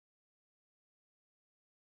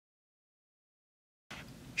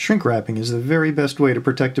Shrink wrapping is the very best way to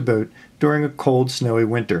protect a boat during a cold, snowy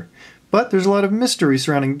winter. But there's a lot of mystery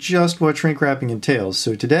surrounding just what shrink wrapping entails,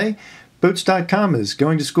 so today, boats.com is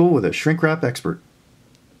going to school with a shrink wrap expert.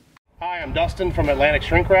 Hi, I'm Dustin from Atlantic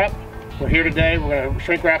Shrink Wrap. We're here today. We're going to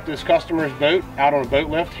shrink wrap this customer's boat out on a boat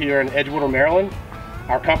lift here in Edgewater, Maryland.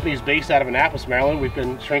 Our company is based out of Annapolis, Maryland. We've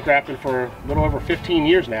been shrink wrapping for a little over 15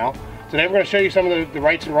 years now. Today we're going to show you some of the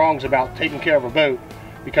rights and wrongs about taking care of a boat,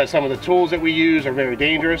 because some of the tools that we use are very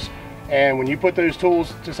dangerous, and when you put those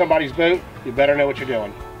tools to somebody's boat, you better know what you're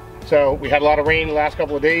doing. So we had a lot of rain the last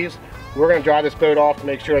couple of days. We're going to dry this boat off to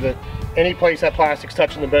make sure that any place that plastic's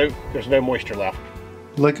touching the boat, there's no moisture left.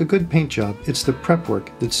 Like a good paint job, it's the prep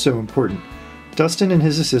work that's so important. Dustin and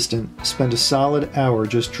his assistant spend a solid hour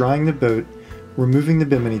just drying the boat, removing the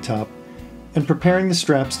bimini top, and preparing the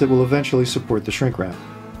straps that will eventually support the shrink wrap.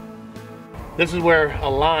 This is where a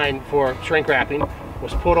line for shrink wrapping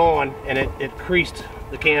was put on, and it creased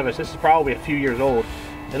the canvas. This is probably a few years old.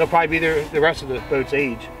 It'll probably be there the rest of the boat's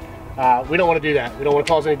age. We don't want to do that. We don't want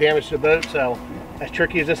to cause any damage to the boat, so as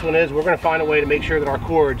tricky as this one is, we're going to find a way to make sure that our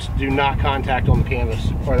cords do not contact on the canvas,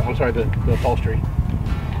 or I'm sorry, the upholstery.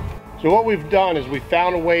 So what we've done is we've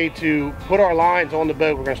found a way to put our lines on the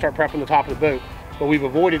boat. We're going to start prepping the top of the boat, but we've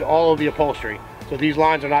avoided all of the upholstery. So these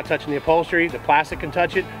lines are not touching the upholstery. The plastic can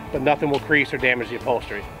touch it, but nothing will crease or damage the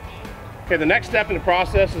upholstery. Okay, the next step in the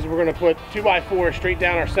process is we're going to put 2x4 straight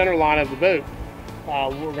down our center line of the boat. We're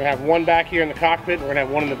going to have one back here in the cockpit, and we're going to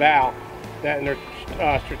have one in the bow. And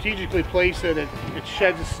they're strategically placed so that it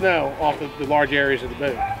sheds the snow off of the large areas of the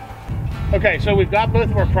boat. Okay, so we've got both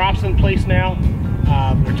of our props in place now.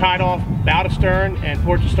 They're tied off bow to stern and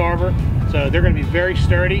port to starboard, so they're going to be very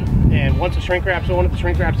sturdy. And once the shrink wrap's on it, the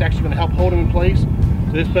shrink wrap's actually going to help hold them in place.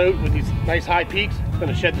 So this boat with these nice high peaks is going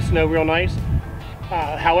to shed the snow real nice.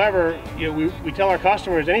 However, we tell our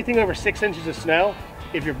customers anything over 6 inches of snow,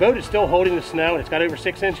 if your boat is still holding the snow and it's got over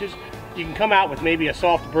 6 inches, you can come out with maybe a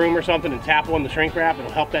soft broom or something and tap on the shrink wrap. It'll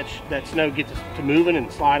help that snow get to moving and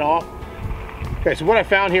slide off. Okay, so what I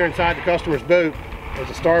found here inside the customer's boat is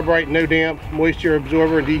a Starbright No Damp moisture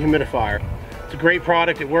absorber and dehumidifier. It's a great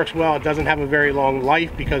product. It works well. It doesn't have a very long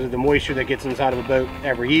life because of the moisture that gets inside of a boat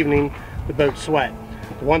every evening. The boat's sweat.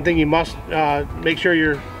 The one thing you must make sure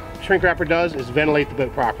your shrink wrapper does is ventilate the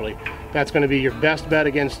boat properly. That's going to be your best bet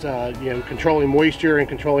against controlling moisture and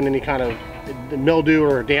controlling any kind of mildew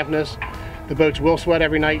or dampness. The boats will sweat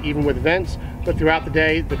every night, even with vents, but throughout the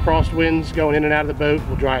day, the crossed winds going in and out of the boat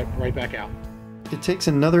will dry it right back out. It takes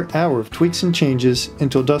another hour of tweaks and changes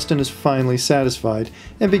until Dustin is finally satisfied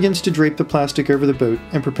and begins to drape the plastic over the boat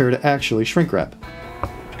and prepare to actually shrink wrap.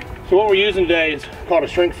 So what we're using today is called a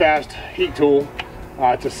Shrink Fast heat tool.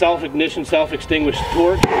 It's a self-ignition, self-extinguished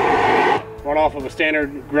torch, run off of a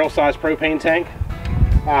standard grill-sized propane tank.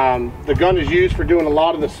 The gun is used for doing a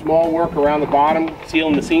lot of the small work around the bottom,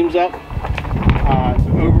 sealing the seams up.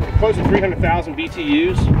 Over close to 300,000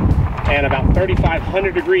 BTUs and about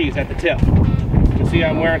 3,500 degrees at the tip. You can see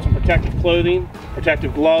I'm wearing some protective clothing,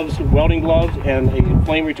 protective gloves, welding gloves, and a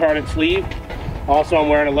flame retardant sleeve. Also, I'm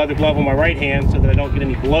wearing a leather glove on my right hand so that I don't get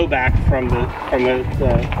any blowback from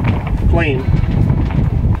the flame.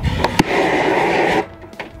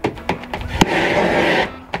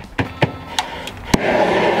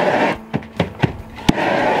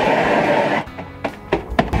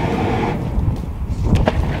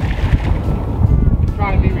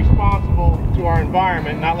 Trying to be responsible to our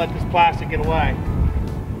environment, not let this plastic get away.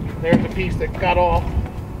 There's a piece that got off.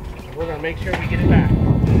 We're going to make sure we get it back.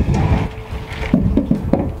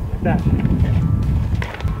 Like that.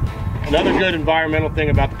 Another good environmental thing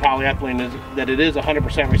about the polyethylene is that it is 100%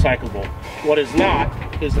 recyclable. What is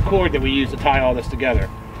not is the cord that we use to tie all this together.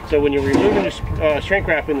 So when you're removing the shrink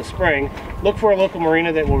wrap in the spring, look for a local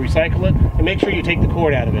marina that will recycle it, and make sure you take the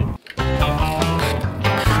cord out of it.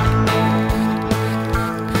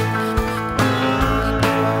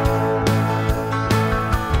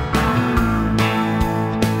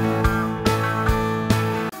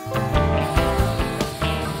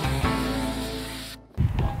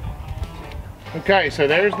 Okay, so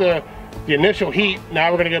there's the initial heat. Now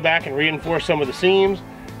we're going to go back and reinforce some of the seams,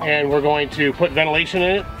 and we're going to put ventilation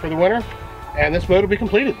in it for the winter, and this boat will be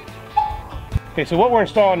completed. Okay, so what we're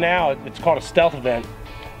installing now, it's called a stealth vent.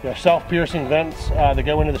 They're self-piercing vents that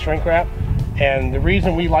go into the shrink wrap, and the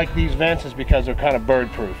reason we like these vents is because they're kind of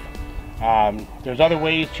bird-proof. There's other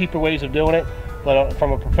ways, cheaper ways of doing it, but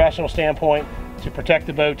from a professional standpoint, to protect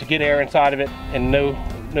the boat, to get air inside of it, and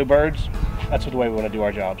no birds, that's the way we want to do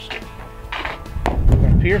our jobs.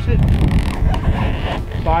 Pierce it,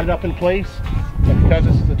 slide it up in place, and because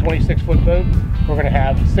this is a 26-foot boat, we're going to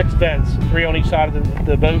have 6 vents, 3 on each side of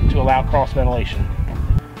the boat to allow cross ventilation.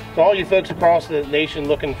 So all you folks across the nation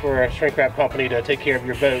looking for a shrink wrap company to take care of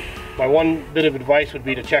your boat, my one bit of advice would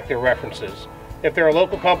be to check their references. If they're a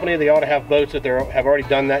local company, they ought to have boats that they have already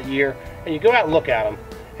done that year, and you go out and look at them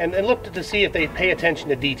and look to see if they pay attention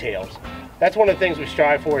to details. That's one of the things we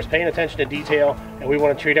strive for, is paying attention to detail, and we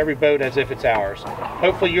want to treat every boat as if it's ours.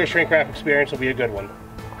 Hopefully your shrink wrap experience will be a good one.